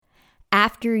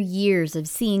After years of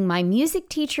seeing my music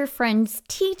teacher friends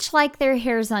teach like their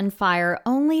hair's on fire,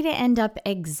 only to end up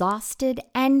exhausted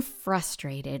and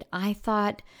frustrated, I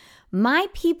thought, my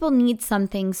people need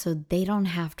something so they don't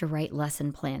have to write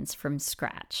lesson plans from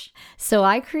scratch. So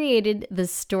I created the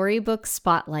Storybook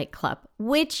Spotlight Club,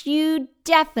 which you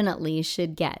definitely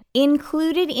should get.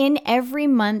 Included in every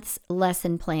month's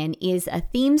lesson plan is a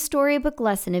theme storybook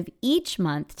lesson of each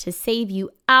month to save you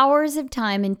hours of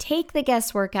time and take the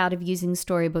guesswork out of using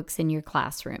storybooks in your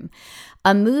classroom.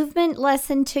 A movement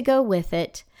lesson to go with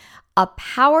it, a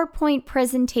PowerPoint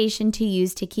presentation to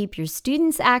use to keep your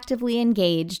students actively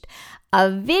engaged, a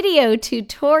video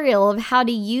tutorial of how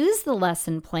to use the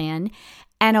lesson plan,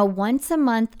 and a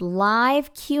once-a-month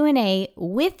live Q&A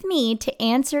with me to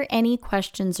answer any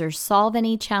questions or solve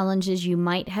any challenges you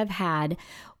might have had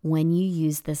when you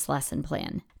use this lesson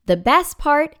plan. The best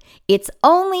part, it's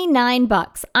only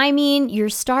 $9. I mean, your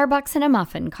Starbucks and a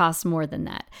muffin costs more than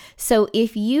that. So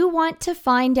if you want to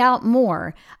find out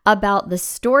more about the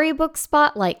Storybook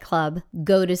Spotlight Club,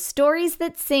 go to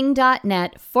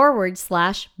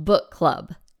storiesthatsing.net/book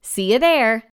club. See you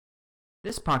there.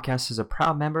 This podcast is a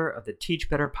proud member of the Teach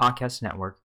Better Podcast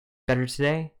Network. Better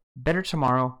today, better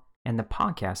tomorrow, and the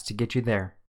podcast to get you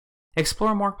there.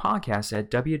 Explore more podcasts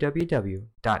at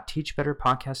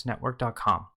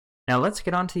www.teachbetterpodcastnetwork.com. Now let's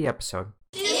get on to the episode.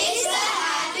 It's the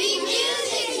Happy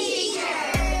Music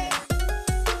Teacher!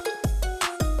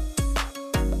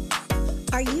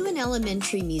 Are you an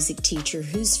elementary music teacher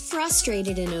who's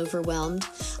frustrated and overwhelmed?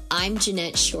 I'm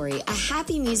Jeanette Shorey, a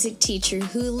happy music teacher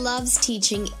who loves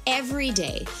teaching every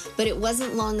day, but it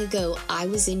wasn't long ago I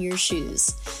was in your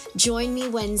shoes. Join me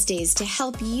Wednesdays to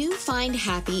help you find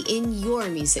happy in your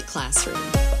music classroom.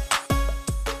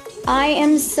 I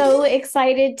am so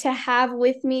excited to have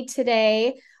with me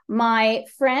today my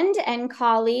friend and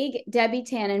colleague, Debbie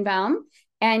Tannenbaum,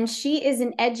 and she is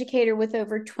an educator with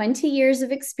over 20 years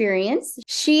of experience.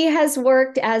 She has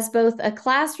worked as both a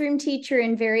classroom teacher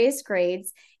in various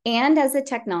grades and as a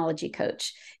technology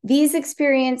coach. These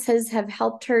experiences have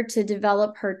helped her to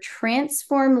develop her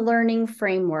Transform Learning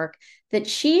framework that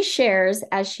she shares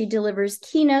as she delivers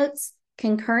keynotes,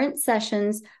 concurrent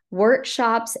sessions,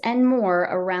 workshops, and more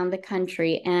around the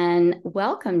country. And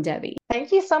welcome, Debbie.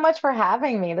 Thank you so much for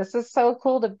having me. This is so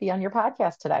cool to be on your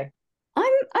podcast today.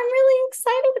 I'm really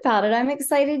excited about it. I'm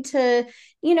excited to,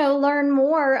 learn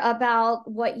more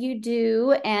about what you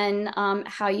do and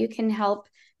how you can help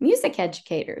music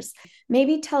educators.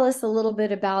 Maybe tell us a little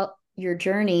bit about your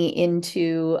journey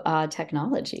into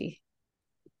technology.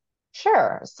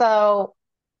 Sure. So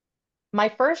my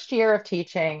first year of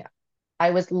teaching,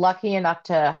 I was lucky enough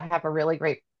to have a really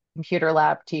great computer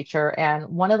lab teacher. And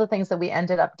one of the things that we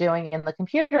ended up doing in the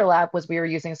computer lab was we were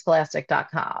using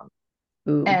scholastic.com.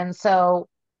 Ooh. And so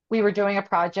we were doing a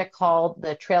project called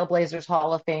the Trailblazers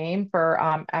Hall of Fame for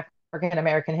African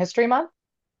American History Month.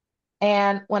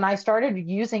 And when I started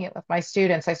using it with my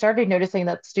students, I started noticing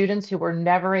that students who were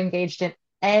never engaged in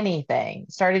anything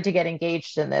started to get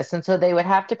engaged in this. And so they would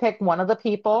have to pick one of the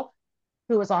people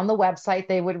who was on the website,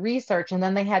 they would research, and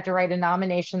then they had to write a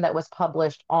nomination that was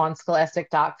published on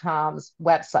scholastic.com's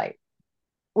website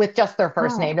with just their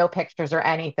first name, no pictures or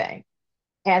anything.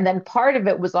 And then part of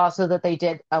it was also that they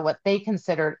did what they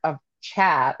considered a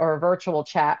chat or a virtual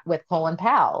chat with Colin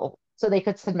Powell. So they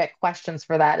could submit questions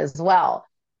for that as well.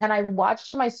 And I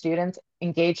watched my students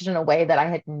engaged in a way that I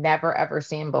had never, ever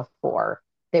seen before.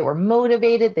 They were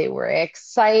motivated, they were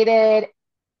excited,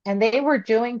 and they were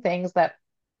doing things that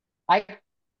I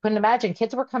couldn't imagine.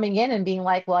 Kids were coming in and being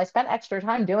like, well, I spent extra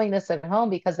time doing this at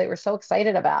home because they were so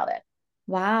excited about it.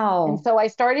 Wow. And so I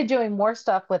started doing more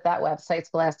stuff with that website,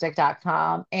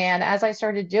 scholastic.com. And as I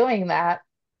started doing that,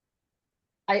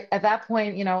 at that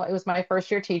point, it was my first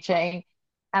year teaching.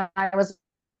 And I was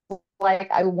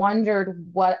like, I wondered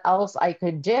what else I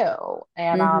could do.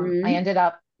 And I ended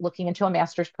up looking into a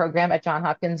master's program at Johns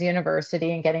Hopkins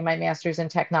University and getting my master's in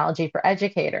technology for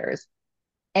educators.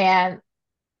 And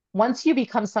once you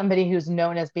become somebody who's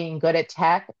known as being good at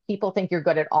tech, people think you're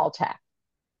good at all tech.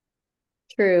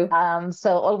 True.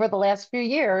 So over the last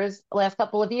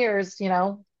couple of years,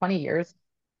 20 years,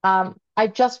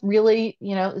 I've just really,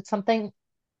 it's something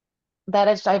that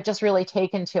I've just really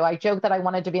taken to. I joke that I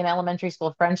wanted to be an elementary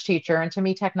school French teacher. And to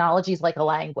me, technology is like a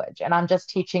language. And I'm just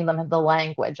teaching them the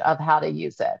language of how to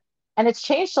use it. And it's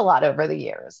changed a lot over the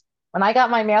years. When I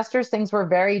got my master's, things were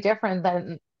very different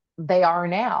than they are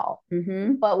now.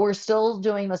 But we're still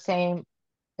doing the same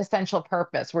essential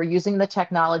purpose. We're using the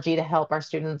technology to help our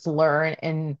students learn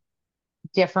in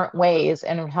different ways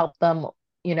and help them,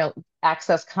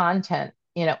 access content,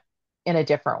 in a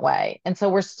different way. And so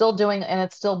we're still doing, and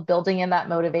it's still building in that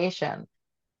motivation.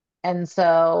 And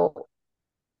so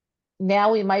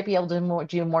now we might be able to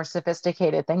do more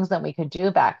sophisticated things than we could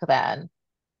do back then,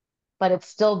 but it's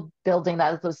still building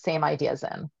those same ideas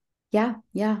in. Yeah,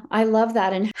 yeah, I love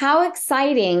that. And how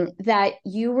exciting that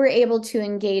you were able to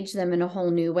engage them in a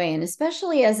whole new way. And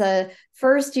especially as a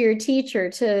first year teacher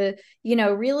to,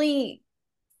 really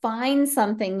find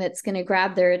something that's going to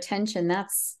grab their attention.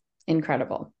 That's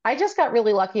incredible. I just got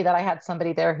really lucky that I had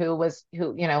somebody there who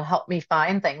helped me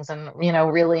find things and,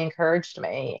 really encouraged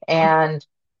me. And,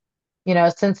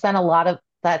 since then, a lot of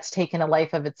that's taken a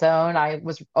life of its own. I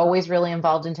was always really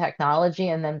involved in technology.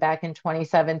 And then back in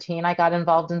 2017, I got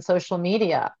involved in social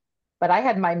media. But I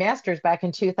had my master's back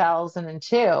in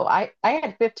 2002. I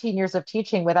had 15 years of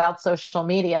teaching without social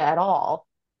media at all.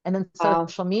 And then Wow.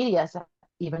 social media has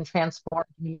even transformed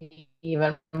me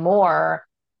even more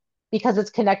because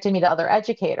it's connected me to other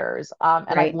educators. And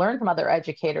I've Right. learned from other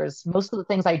educators. Most of the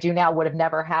things I do now would have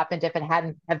never happened if it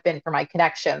hadn't have been for my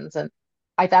connections. And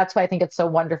that's why I think it's so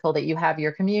wonderful that you have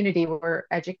your community where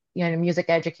music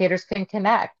educators can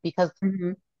connect, because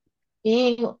Mhm.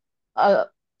 being a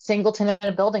singleton in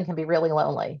a building can be really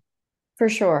lonely. For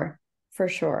sure. For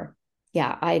sure.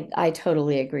 Yeah, I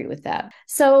totally agree with that.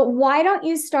 So why don't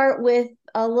you start with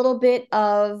a little bit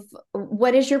of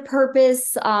what is your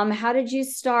purpose? How did you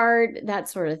start? That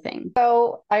sort of thing.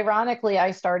 So ironically,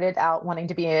 I started out wanting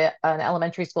to be an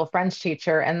elementary school French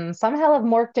teacher and somehow have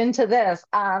morphed into this.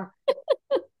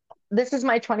 This is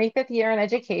my 25th year in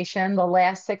education. The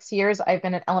last 6 years, I've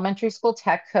been an elementary school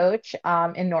tech coach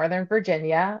in Northern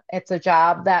Virginia. It's a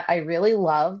job that I really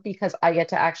love because I get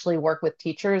to actually work with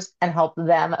teachers and help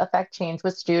them affect change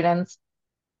with students.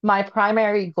 My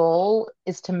primary goal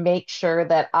is to make sure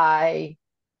that I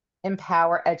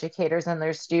empower educators and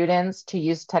their students to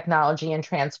use technology in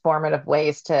transformative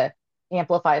ways to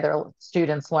amplify their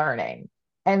students' learning.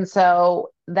 And so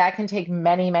that can take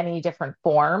many, many different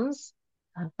forms.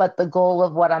 But the goal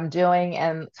of what I'm doing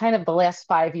and kind of the last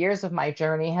 5 years of my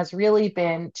journey has really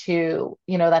been to,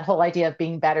 that whole idea of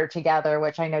being better together,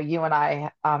 which I know you and I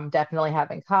definitely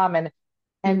have in common,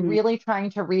 and Mhm. really trying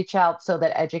to reach out so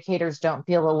that educators don't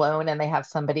feel alone and they have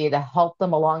somebody to help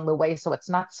them along the way so it's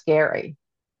not scary.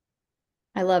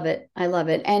 I love it. I love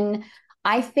it. And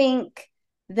I think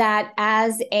that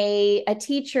as a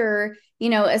teacher,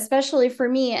 especially for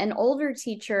me, an older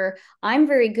teacher, I'm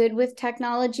very good with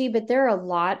technology, but there are a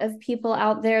lot of people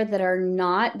out there that are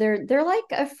not. They're like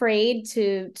afraid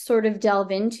to sort of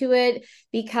delve into it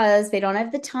because they don't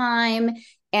have the time.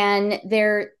 And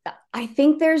I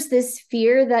think there's this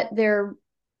fear that they're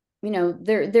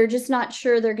just not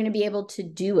sure they're going to be able to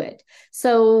do it.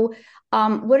 So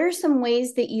what are some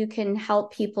ways that you can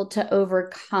help people to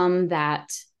overcome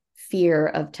that fear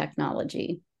of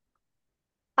technology?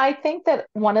 I think that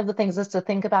one of the things is to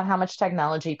think about how much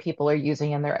technology people are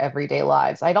using in their everyday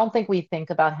lives. I don't think we think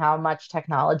about how much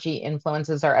technology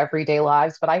influences our everyday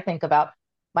lives, but I think about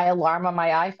my alarm on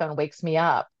my iPhone wakes me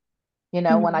up. When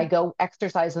I Mhm. go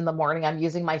exercise in the morning, I'm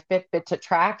using my Fitbit to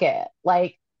track it.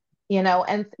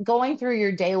 And going through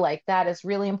your day like that is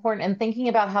really important. And thinking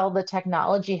about how the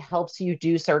technology helps you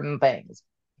do certain things.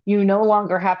 You no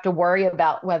longer have to worry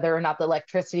about whether or not the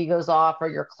electricity goes off or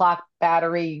your clock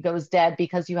battery goes dead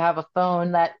because you have a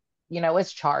phone that,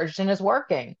 is charged and is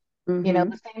working. Mhm.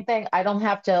 The same thing. I don't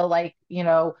have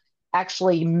to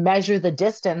actually measure the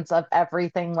distance of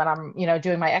everything when I'm,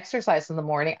 doing my exercise in the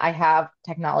morning. I have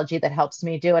technology that helps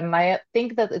me do it. And I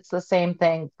think that it's the same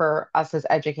thing for us as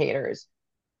educators.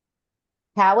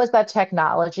 How is that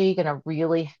technology going to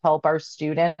really help our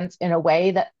students in a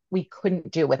way that we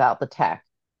couldn't do without the tech?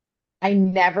 I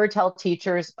never tell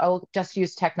teachers, oh, just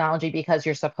use technology because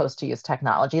you're supposed to use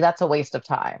technology. That's a waste of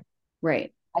time.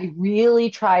 Right. I really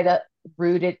try to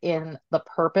root it in the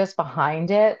purpose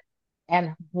behind it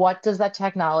and what does that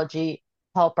technology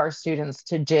help our students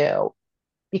to do?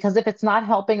 Because if it's not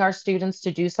helping our students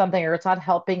to do something or it's not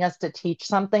helping us to teach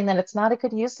something, then it's not a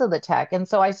good use of the tech. And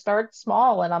so I start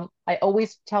small and I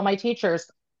always tell my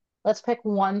teachers, let's pick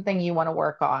one thing you want to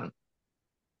work on.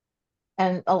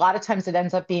 And a lot of times it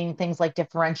ends up being things like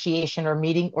differentiation or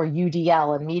meeting or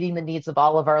UDL and meeting the needs of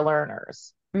all of our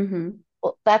learners. Mhm.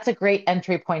 Well, that's a great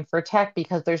entry point for tech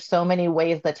because there's so many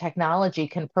ways that technology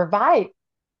can provide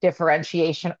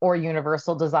differentiation or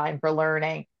universal design for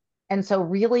learning. And so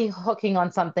really hooking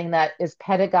on something that is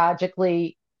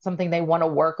pedagogically something they want to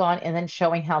work on and then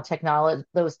showing how technology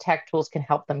those tech tools can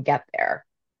help them get there.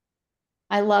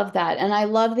 I love that. And I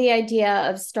love the idea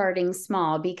of starting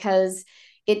small because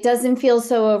it doesn't feel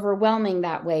so overwhelming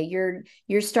that way.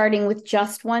 You're starting with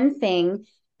just one thing.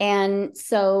 And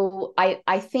so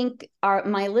I think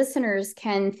my listeners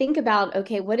can think about,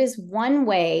 okay, what is one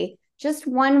way just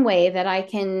one way that I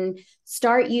can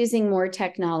start using more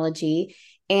technology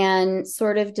and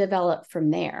sort of develop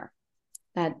from there.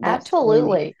 That totally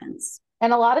Absolutely. makes sense.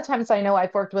 And a lot of times I know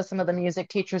I've worked with some of the music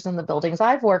teachers in the buildings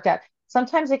I've worked at.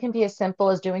 Sometimes it can be as simple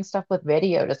as doing stuff with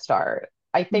video to start.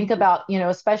 I think Mhm. about,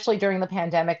 especially during the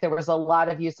pandemic, there was a lot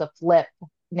of use of Flip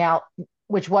now,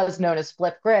 which was known as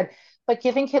Flipgrid, but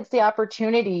giving kids the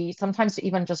opportunity sometimes to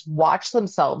even just watch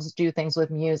themselves do things with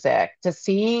music, to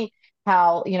see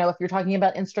how, if you're talking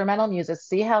about instrumental music,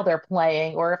 see how they're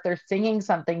playing, or if they're singing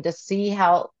something, to see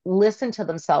how, listen to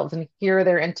themselves and hear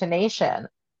their intonation,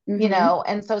 Mhm.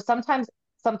 and so sometimes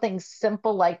something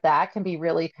simple like that can be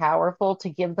really powerful to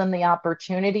give them the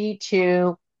opportunity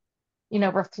to,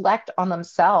 reflect on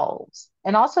themselves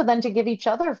and also then to give each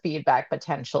other feedback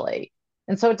potentially.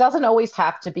 And so it doesn't always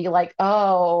have to be like,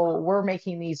 oh, we're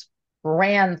making these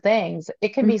grand things.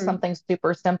 It can be Mhm. something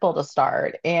super simple to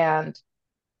start. And,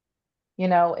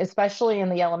 especially in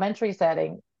the elementary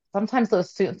setting, sometimes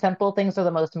those simple things are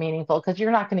the most meaningful because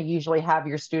you're not going to usually have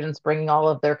your students bringing all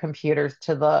of their computers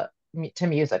to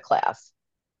music class.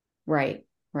 Right.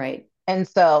 Right. And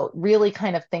so really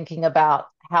kind of thinking about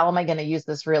how am I going to use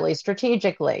this really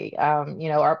strategically? Are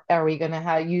we going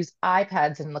to use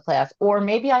iPads in the class? Or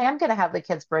maybe I am going to have the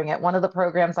kids bring it. One of the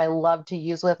programs I love to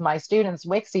use with my students,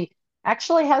 Wixie,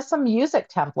 actually has some music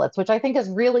templates, which I think is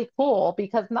really cool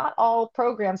because not all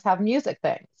programs have music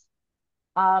things.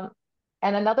 Um,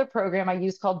 and another program I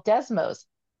use called Desmos,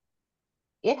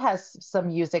 it has some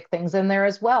music things in there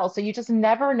as well. So you just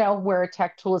never know where a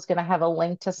tech tool is going to have a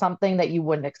link to something that you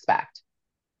wouldn't expect.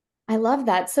 I love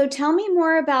that. So tell me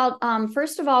more about,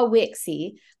 first of all,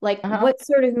 Wixie. Like, Uh-huh. what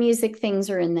sort of music things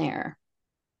are in there?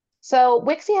 So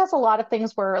Wixie has a lot of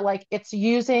things where like it's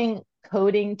using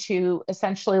coding to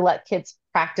essentially let kids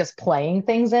practice playing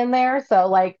things in there. So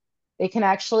like they can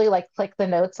actually like click the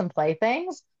notes and play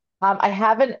things. I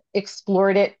haven't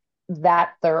explored it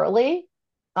that thoroughly,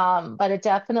 but it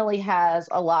definitely has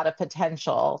a lot of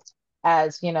potential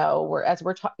as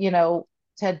we're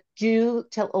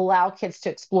to allow kids to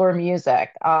explore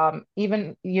music.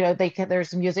 Even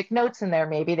there's music notes in there.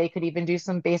 Maybe they could even do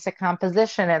some basic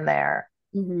composition in there.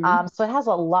 Hmm. So it has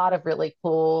a lot of really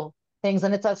cool things,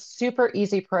 and it's a super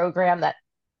easy program that,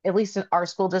 at least in our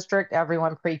school district,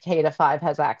 everyone pre-K to 5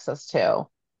 has access to.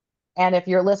 And if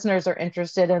your listeners are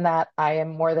interested in that, I am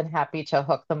more than happy to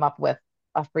hook them up with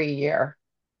a free year.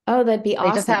 Oh, that'd be They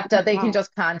just awesome. have to, they can Wow.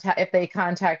 just contact, if they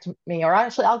contact me, or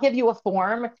actually, I'll give you a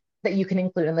form that you can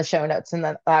include in the show notes, and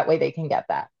that way they can get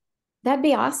that. That'd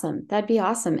be awesome. That'd be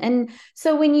awesome. And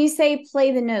so when you say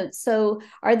play the notes, so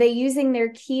are they using their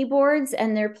keyboards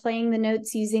and they're playing the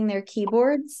notes using their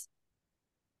keyboards?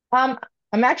 Um,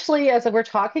 I'm actually, as we're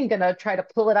talking, gonna try to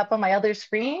pull it up on my other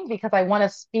screen because I want to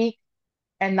speak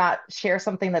and not share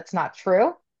something that's not true.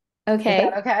 Is that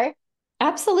Okay. okay? So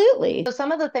Absolutely.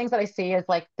 some of the things that I see is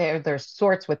like there's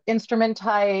sorts with instrument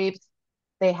types.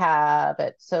 They have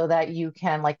it so that you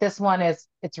can, like, this one is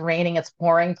it's raining, it's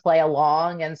pouring, play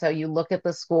along. And so you look at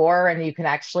the score and you can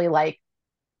actually like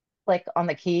click on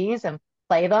the keys and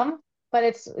play them. But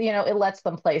it's, it lets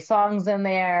them play songs in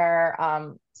there.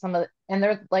 And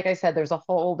there's, like I said, there's a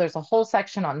whole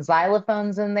section on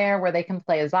xylophones in there where they can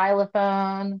play a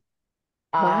xylophone.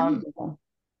 Um, Wow.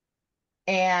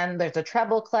 and there's a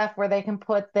treble clef where they can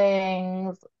put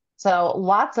things. So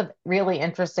lots of really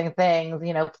interesting things,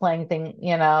 playing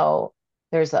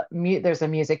there's a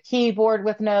music keyboard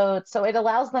with notes. So it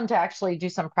allows them to actually do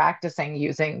some practicing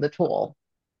using the tool.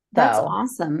 That's So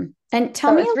awesome. And tell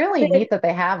so me a it's little really bit. neat that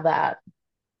they have that.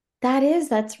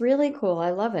 That's really cool. I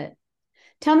love it.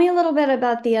 Tell me a little bit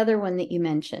about the other one that you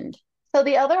mentioned. So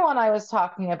the other one I was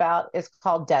talking about is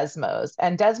called Desmos.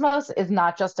 And Desmos is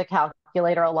not just a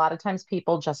calculator. A lot of times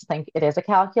people just think it is a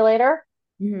calculator.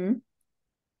 Hmm.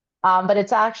 But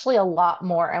it's actually a lot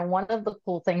more. And one of the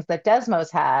cool things that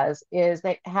Desmos has is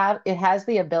it has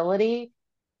the ability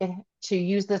it, to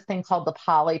use this thing called the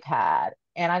polypad.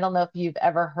 And I don't know if you've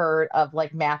ever heard of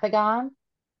like Mathagon.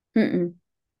 Mm-mm.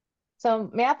 So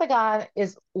Mathagon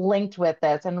is linked with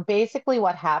this. And basically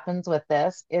what happens with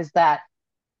this is that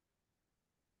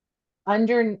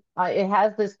it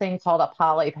has this thing called a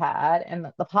polypad,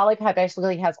 and the polypad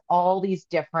basically has all these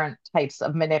different types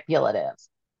of manipulatives,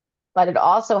 but it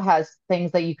also has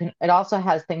things you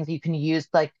can use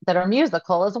like that are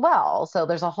musical as well. So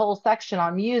there's a whole section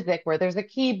on music where there's a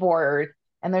keyboard,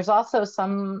 and there's also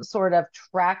some sort of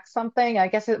track something. I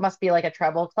guess it must be like a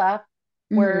treble clef,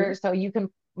 Hmm. where so you can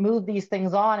move these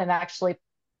things on and actually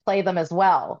play them as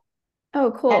well. Oh,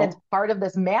 And it's cool. part of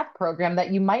this math program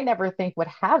that you might never think would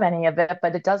have any of it,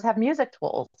 but it does have music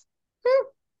tools.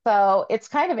 So it's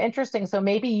kind of interesting. So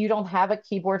maybe you don't have a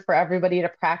keyboard for everybody to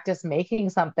practice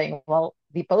making something. Well,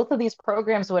 both of these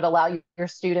programs would allow your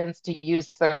students to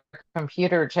use their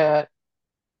computer to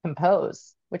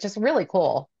compose, which is really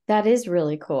cool. That is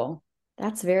really cool.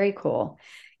 That's very cool.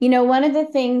 One of the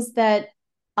things that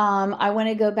I want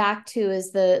to go back to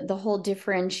is the whole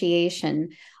differentiation.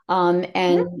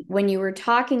 And Mhm. when you were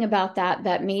talking about that,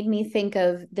 that made me think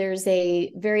of there's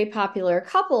a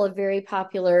couple of very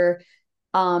popular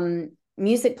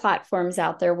music platforms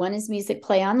out there. One is Music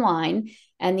Play Online,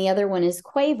 and the other one is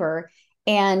Quaver.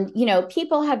 And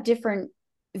people have different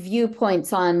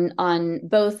viewpoints on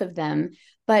both of them.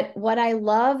 But what I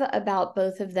love about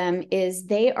both of them is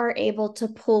they are able to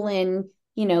pull in,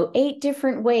 8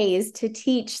 different ways to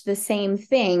teach the same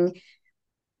thing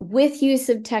with use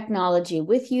of technology,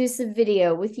 with use of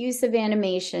video, with use of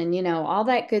animation, all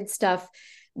that good stuff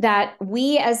that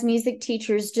we as music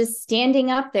teachers just standing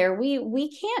up there, we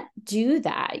can't do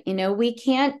that.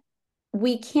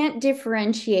 We can't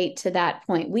differentiate to that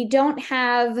point. We don't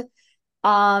have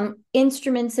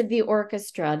instruments of the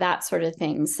orchestra, that sort of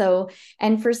thing. So,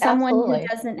 and for someone who Absolutely.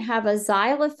 doesn't have a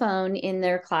xylophone in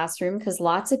their classroom, because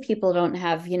lots of people don't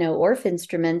have, orff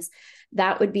instruments,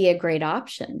 that would be a great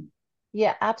option.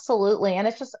 Yeah, absolutely. And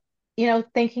it's just,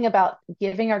 thinking about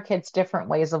giving our kids different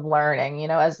ways of learning,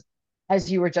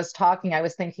 as you were just talking, I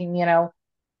was thinking, a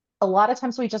lot of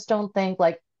times we just don't think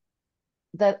like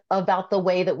that about the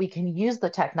way that we can use the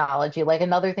technology. Like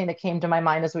another thing that came to my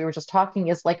mind as we were just talking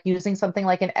is like using something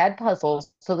like an ed puzzle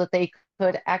so that they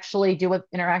could actually do an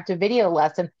interactive video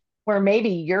lesson where maybe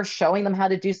you're showing them how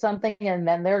to do something and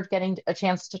then they're getting a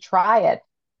chance to try it.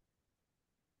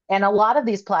 And a lot of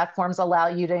these platforms allow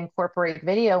you to incorporate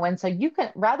video. And so you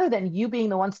can, rather than you being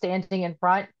the one standing in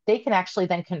front, they can actually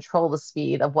then control the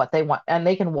speed of what they want and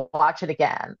they can watch it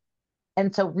again.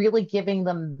 And so really giving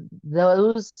them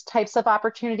those types of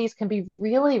opportunities can be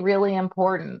really, really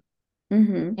important.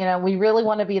 Mm-hmm. We really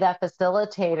want to be that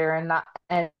facilitator and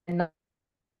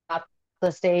not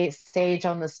the stage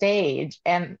on the stage.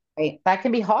 And Right. that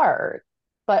can be hard.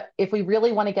 But if we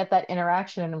really want to get that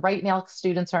interaction, and right now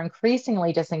students are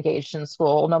increasingly disengaged in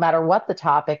school, no matter what the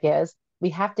topic is, we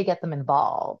have to get them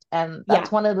involved. And that's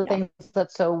Yeah. one of the Yeah. things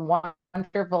that's so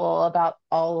wonderful about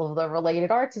all of the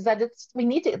related arts is that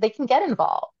they can get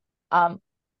involved. Um,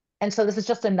 and so this is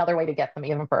just another way to get them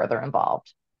even further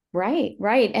involved. Right,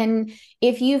 right. And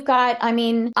if you've got, I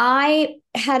mean, I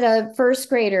had a first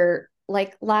grader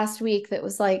like last week that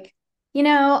was like,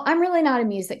 I'm really not a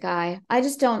music guy. I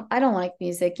don't like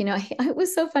music. It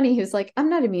was so funny. He was like, I'm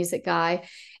not a music guy.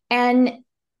 And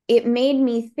it made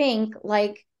me think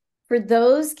like for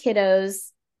those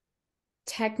kiddos,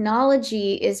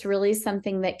 technology is really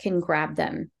something that can grab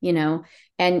them.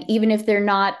 And even if they're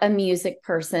not a music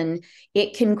person,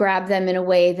 it can grab them in a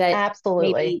way that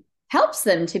Absolutely. maybe helps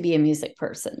them to be a music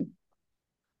person.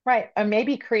 Right. And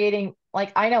maybe creating,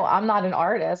 like, I know I'm not an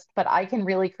artist, but I can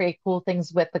really create cool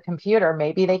things with the computer.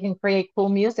 Maybe they can create cool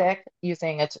music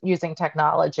using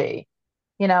technology.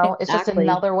 It's just Exactly.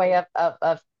 another way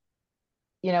of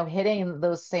hitting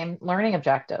those same learning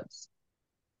objectives.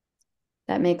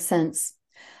 That makes sense.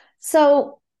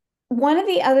 So, one of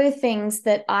the other things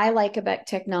that I like about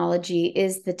technology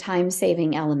is the time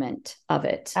saving element of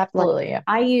it. Like Absolutely. Yeah.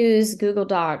 I use Google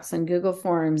Docs and Google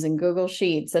Forms and Google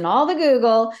Sheets and all the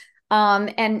Google.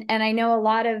 And I know a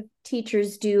lot of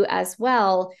teachers do as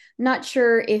well. Not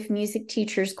sure if music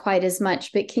teachers quite as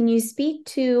much, but can you speak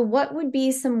to what would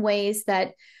be some ways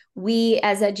that we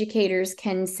as educators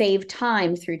can save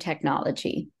time through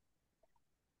technology?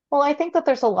 Well, I think that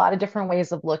there's a lot of different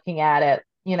ways of looking at it,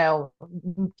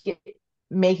 g-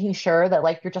 making sure that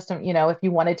like you're just, if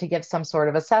you wanted to give some sort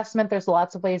of assessment, there's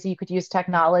lots of ways you could use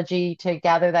technology to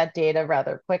gather that data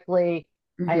rather quickly.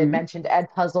 I had Mm-hmm. mentioned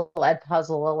Edpuzzle.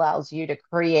 Edpuzzle allows you to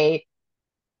create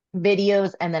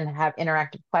videos and then have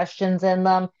interactive questions in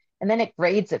them. And then it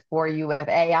grades it for you with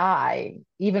AI,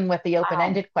 even with the Wow.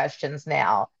 open-ended questions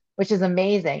now, which is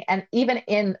amazing. And even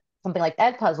in something like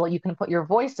Edpuzzle, you can put your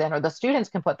voice in, or the students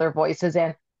can put their voices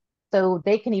in. So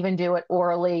they can even do it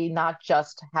orally, not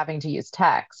just having to use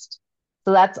text.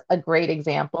 So that's a great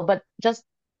example. But just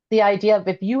the idea of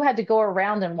if you had to go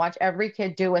around and watch every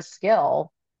kid do a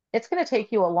skill, it's going to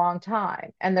take you a long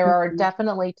time. And there are Mhm.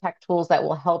 definitely tech tools that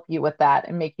will help you with that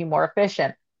and make you more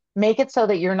efficient. Make it so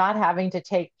that you're not having to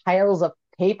take piles of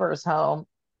papers home,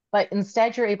 but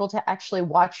instead you're able to actually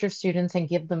watch your students and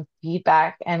give them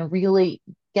feedback and really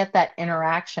get that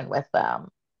interaction with them.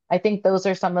 I think those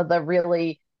are some of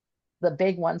the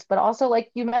big ones, but also like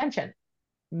you mentioned,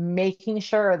 making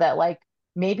sure that like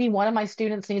maybe one of my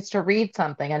students needs to read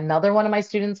something, another one of my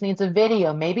students needs a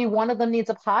video, maybe one of them needs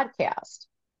a podcast.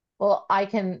 Well, I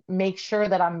can make sure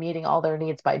that I'm meeting all their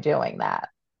needs by doing that.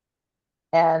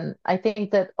 And I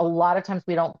think that a lot of times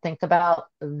we don't think about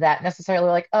that necessarily,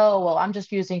 like, oh, well, I'm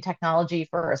just using technology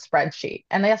for a spreadsheet.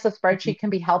 And yes, a spreadsheet can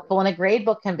be helpful and a grade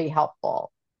book can be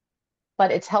helpful,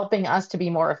 but it's helping us to be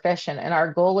more efficient. And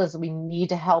our goal is we need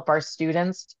to help our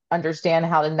students understand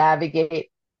how to navigate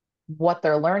what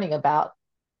they're learning about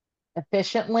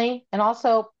efficiently and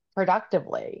also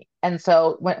productively. And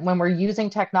so when we're using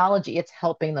technology, it's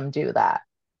helping them do that.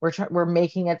 We're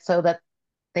making it so that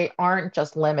they aren't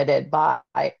just limited by,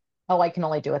 oh, I can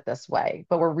only do it this way,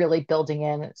 but we're really building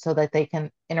in so that they can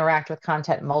interact with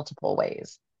content in multiple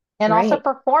ways and also Right.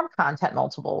 perform content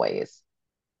multiple ways.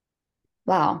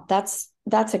 Wow, that's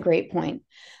a great point.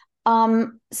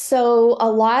 So a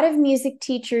lot of music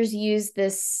teachers use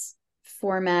this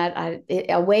format,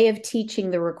 a way of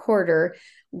teaching the recorder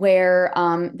where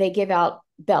they give out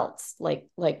belts, like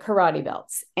karate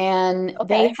belts, and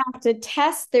they Okay. have to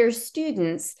test their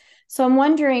students. So I'm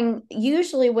wondering,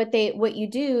 usually what you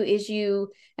do is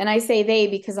and I say they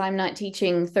because I'm not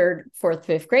teaching third, fourth,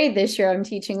 fifth grade this year. I'm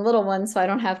teaching little ones, so I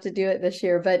don't have to do it this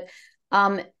year. But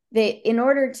they, in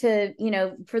order to,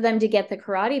 for them to get the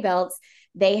karate belts,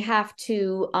 they have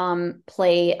to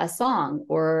play a song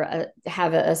or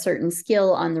have a certain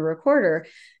skill on the recorder.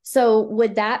 So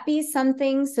would that be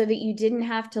something so that you didn't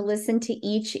have to listen to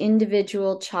each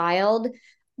individual child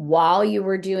while you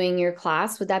were doing your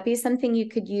class? Would that be something you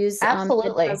could use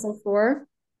Absolutely. Edpuzzle for?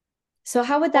 So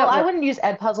how would Well, that I work? wouldn't use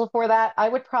Edpuzzle for that. I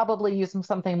would probably use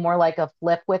something more like a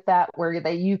flip with that, where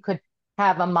that you could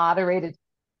have a moderated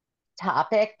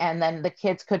topic and then the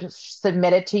kids could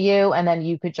submit it to you and then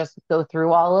you could just go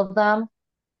through all of them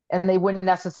and they wouldn't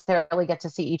necessarily get to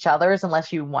see each other's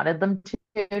unless you wanted them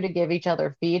to give each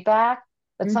other feedback.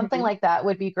 But something Mhm. like that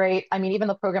would be great. I mean, even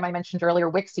the program I mentioned earlier,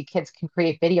 Wixie, kids can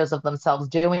create videos of themselves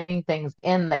doing things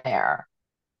in there.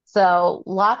 So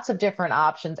lots of different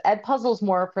options. Edpuzzle's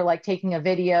more for like taking a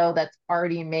video that's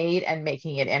already made and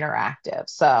making it interactive.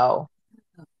 So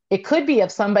it could be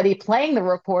of somebody playing the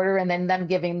recorder and then them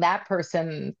giving that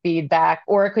person feedback,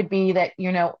 or it could be that,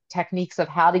 techniques of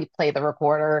how to play the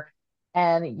recorder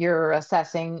and you're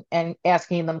assessing and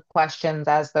asking them questions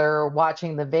as they're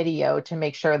watching the video to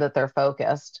make sure that they're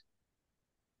focused.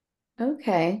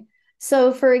 Okay.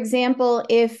 So, for example,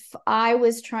 if I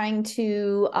was trying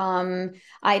to,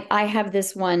 I have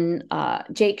this one,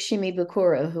 Jake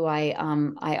Shimibukuro, who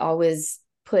I always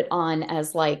put on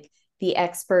as like the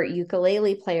expert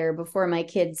ukulele player before my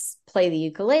kids play the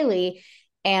ukulele,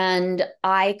 and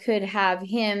I could have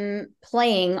him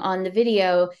playing on the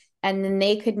video, and then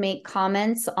they could make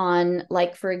comments on,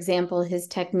 like, for example, his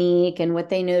technique and what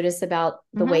they notice about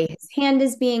the Mhm. way his hand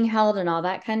is being held and all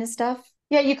that kind of stuff.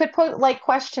 Yeah, you could put like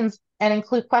questions and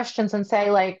include questions and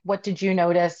say like, what did you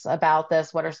notice about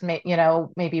this? What are some,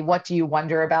 maybe what do you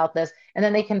wonder about this? And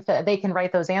then they can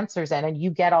write those answers in, and you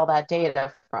get all that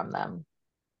data from them.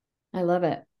 I love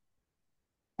it.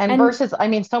 And And versus, I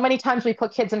mean, so many times we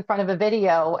put kids in front of a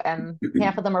video and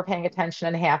half of them are paying attention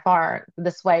and half aren't.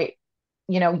 This way,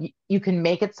 you can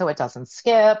make it so it doesn't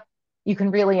skip. You can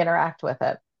really interact with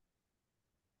it.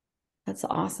 that's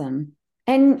awesome.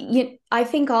 And I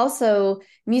think also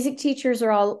music teachers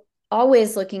are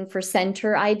always looking for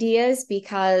center ideas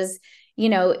because,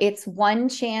 it's one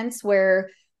chance where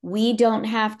we don't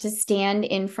have to stand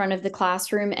in front of the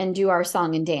classroom and do our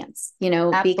song and dance,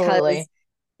 because Absolutely.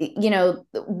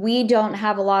 we don't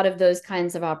have a lot of those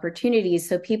kinds of opportunities.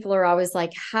 So people are always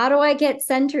like, how do I get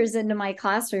centers into my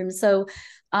classroom? So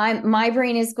my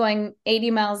brain is going 80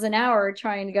 miles an hour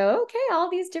trying to go, okay, all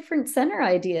these different center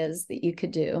ideas that you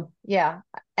could do. Yeah.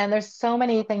 And there's so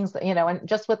many things that, and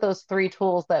just with those three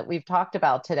tools that we've talked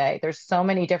about today, there's so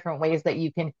many different ways that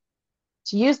you can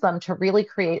to use them to really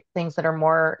create things that are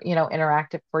more,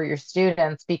 interactive for your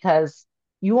students because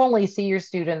you only see your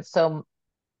students so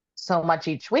much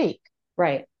each week.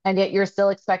 Right. And yet you're still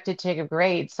expected to give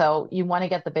grade. So you want to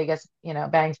get the biggest,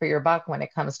 bang for your buck when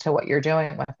it comes to what you're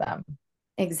doing with them.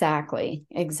 Exactly.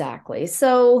 Exactly.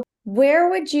 So, where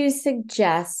would you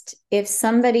suggest if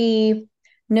somebody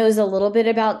knows a little bit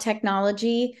about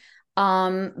technology,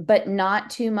 but not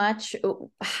too much?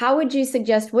 How would you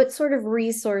suggest what sort of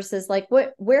resources, like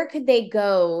where could they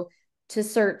go to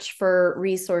search for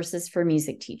resources for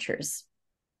music teachers?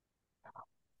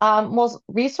 Well,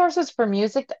 resources for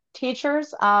music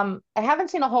teachers. I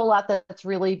haven't seen a whole lot that's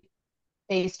really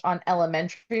based on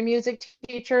elementary music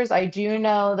teachers. I do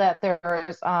know that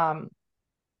there's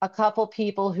a couple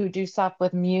people who do stuff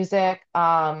with music.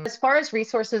 As far as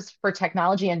resources for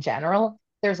technology in general,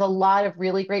 There's a lot of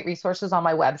really great resources on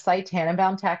my website,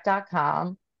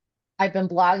 tannenbaumtech.com. I've been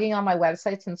blogging on my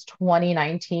website since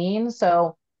 2019,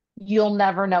 so you'll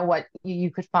never know what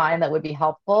you could find that would be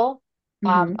helpful.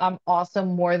 Hmm. I'm also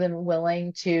more than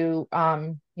willing to,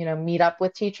 meet up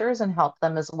with teachers and help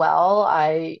them as well.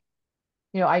 I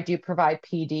do provide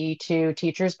PD to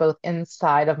teachers both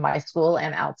inside of my school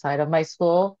and outside of my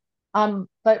school.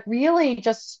 But really,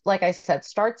 just like I said,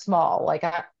 start small.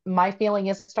 My feeling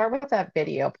is start with that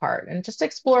video part and just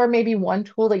explore maybe one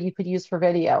tool that you could use for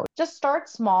video. Just start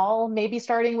small, maybe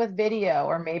starting with video,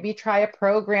 or maybe try a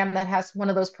program that has one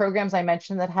of those programs I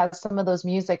mentioned that has some of those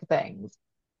music things.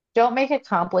 Don't make it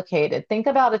complicated. Think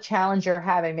about a challenge you're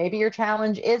having. Maybe your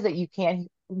challenge is that you can't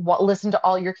listen to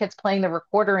all your kids playing the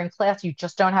recorder in class. You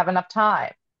just don't have enough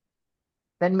time.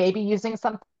 Then maybe using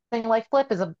something like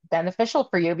Flip is beneficial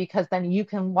for you because then you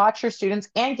can watch your students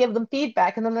and give them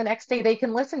feedback. And then the next day they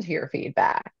can listen to your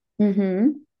feedback. Hmm.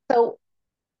 So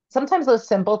sometimes those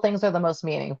simple things are the most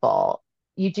meaningful.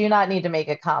 You do not need to make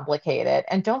it complicated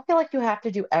and don't feel like you have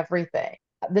to do everything.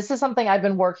 This is something I've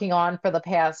been working on for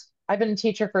I've been a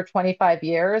teacher for 25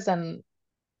 years and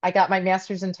I got my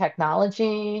master's in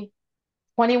technology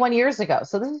 21 years ago.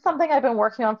 So this is something I've been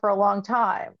working on for a long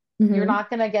time. You're Hmm. not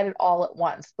going to get it all at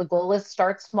once. The goal is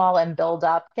start small and build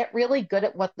up. Get really good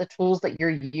at what the tools that you're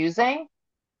using,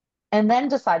 and then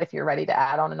decide if you're ready to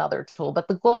add on another tool. But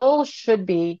the goal should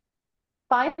be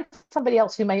find somebody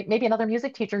else who maybe another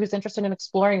music teacher who's interested in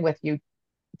exploring with you.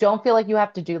 Don't feel like you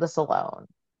have to do this alone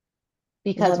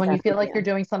because Love when you that feel like idea. you're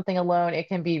doing something alone, it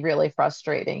can be really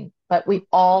frustrating. But we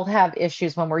all have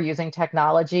issues when we're using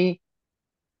technology.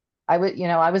 I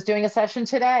was doing a session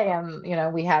today and,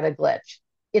 we had a glitch.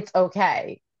 It's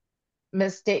okay.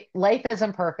 Life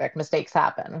isn't perfect. Mistakes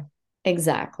happen.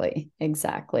 Exactly.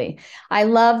 Exactly. I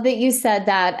love that you said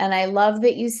that. And I love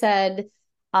that you said,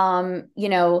 find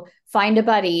a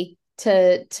buddy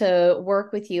to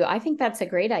work with you. I think that's a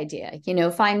great idea.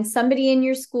 Find somebody in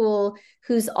your school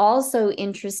who's also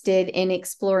interested in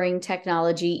exploring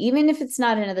technology, even if it's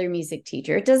not another music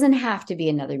teacher. It doesn't have to be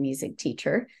another music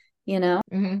teacher, you know?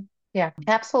 Hmm. Yeah,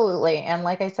 absolutely. And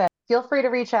like I said, feel free to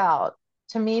reach out.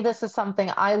 To me, this is something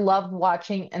I love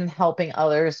watching and helping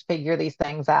others figure these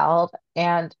things out.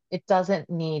 And it doesn't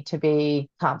need to be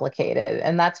complicated.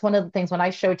 And that's one of the things when I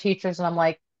show teachers and I'm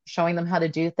like showing them how to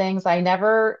do things,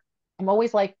 I'm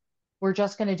always like, we're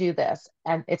just going to do this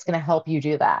and it's going to help you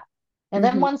do that. And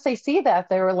then Hmm. once they see that,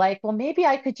 they were like, well, maybe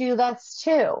I could do this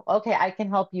too. Okay, I can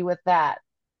help you with that.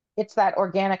 It's that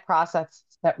organic process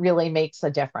that really makes a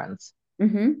difference.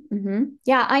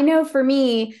 Yeah, I know for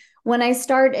me, when I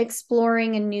start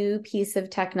exploring a new piece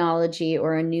of technology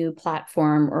or a new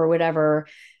platform or whatever,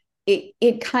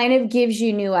 it kind of gives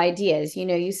you new ideas.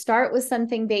 You start with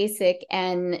something basic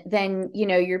and then,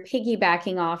 you're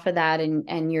piggybacking off of that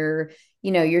and you're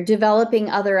developing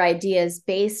other ideas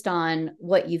based on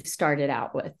what you've started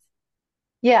out with.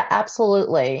 Yeah,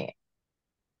 absolutely.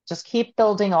 Just keep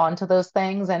building on to those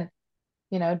things and,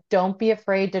 don't be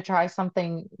afraid to try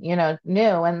something,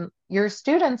 new. And your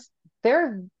students,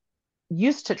 they're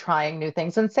used to trying new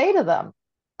things and say to them,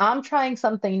 I'm trying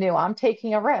something new. I'm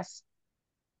taking a risk.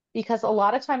 Because a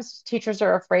lot of times teachers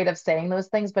are afraid of saying those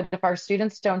things, but if our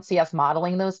students don't see us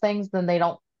modeling those things, then they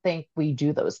don't think we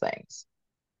do those things.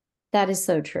 That is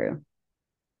so true.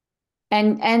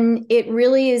 And it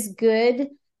really is good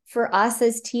for us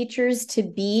as teachers to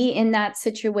be in that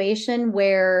situation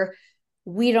where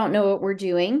we don't know what we're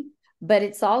doing, but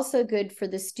it's also good for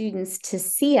the students to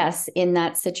see us in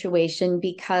that situation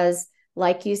because,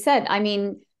 like you said, I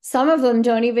mean, some of them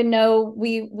don't even know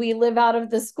we live out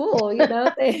of the school.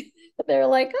 They're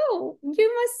like, oh,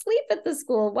 you must sleep at the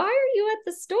school. Why are you at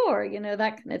the store?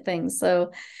 That kind of thing.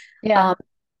 So Yeah, um,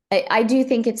 I do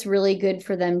think it's really good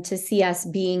for them to see us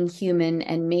being human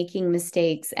and making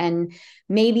mistakes, and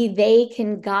maybe they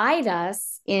can guide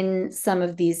us in some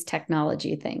of these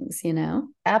technology things.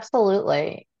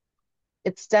 absolutely.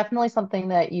 It's definitely something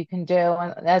that you can do.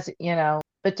 And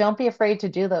but don't be afraid to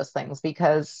do those things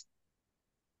because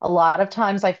a lot of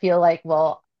times I feel like,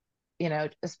 well,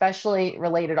 especially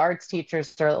related arts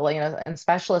teachers or, and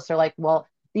specialists are like, well,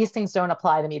 these things don't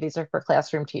apply to me. These are for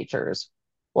classroom teachers.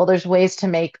 Well, there's ways to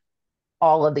make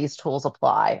all of these tools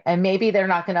apply. And maybe they're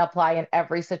not going to apply in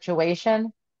every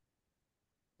situation,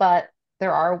 but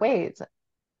there are ways.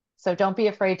 So don't be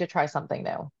afraid to try something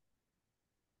new.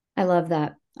 I love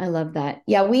that. I love that.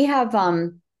 Yeah, we have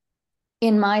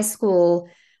in my school,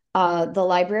 the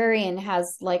librarian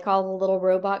has like all the little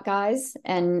robot guys.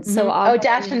 And so Hmm. I'll Oh, go in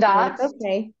dash and and be like, dots.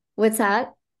 okay, what's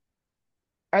that?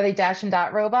 Are they dash and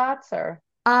dot robots or?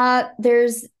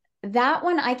 There's that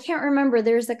one, I can't remember.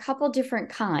 There's a couple different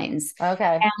kinds.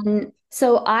 Okay. And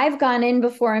so I've gone in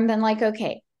before and been like,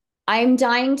 okay, I'm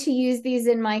dying to use these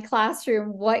in my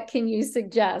classroom. What can you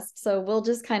suggest? So we'll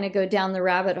just kind of go down the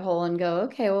rabbit hole and go,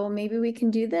 okay, well, maybe we can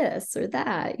do this or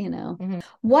that, Mm-hmm.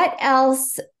 What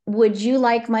else would you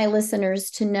like my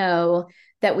listeners to know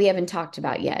that we haven't talked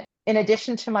about yet? In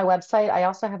addition to my website, I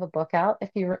also have a book out if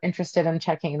you're interested in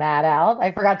checking that out.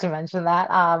 I forgot to mention that.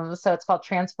 So it's called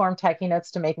Transform Techie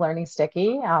Notes to Make Learning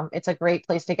Sticky. It's a great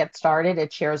place to get started.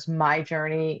 It shares my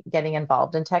journey getting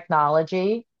involved in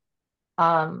technology.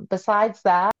 Besides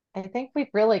that, I think we've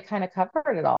really kind of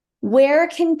covered it all. Where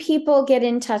can people get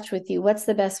in touch with you? What's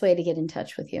the best way to get in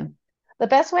touch with you? The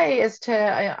best way is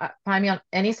to find me on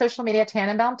any social media,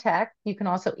 Tannenbaum Tech. You can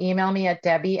also email me at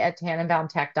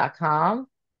debbie@tannenbaumtech.com.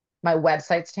 My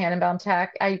website's Tannenbaum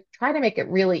Tech. I try to make it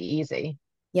really easy.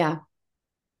 Yeah,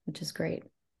 which is great.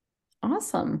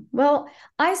 Awesome. Well,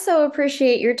 I so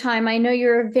appreciate your time. I know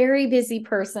you're a very busy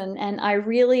person, and I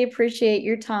really appreciate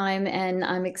your time, and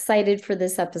I'm excited for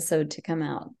this episode to come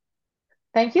out.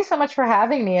 Thank you so much for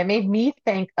having me. It made me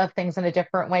think of things in a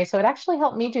different way. So it actually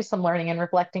helped me do some learning and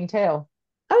reflecting too.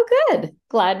 Oh, good.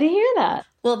 Glad to hear that.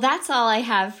 Well, that's all I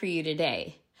have for you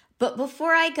today. But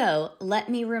before I go, let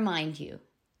me remind you,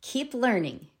 keep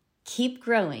learning, keep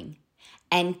growing,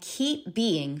 and keep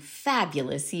being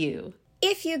fabulous you.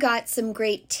 If you got some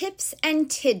great tips and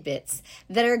tidbits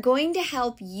that are going to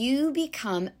help you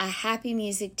become a happy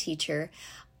music teacher,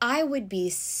 I would be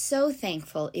so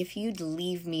thankful if you'd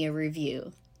leave me a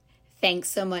review. Thanks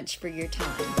so much for your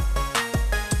time.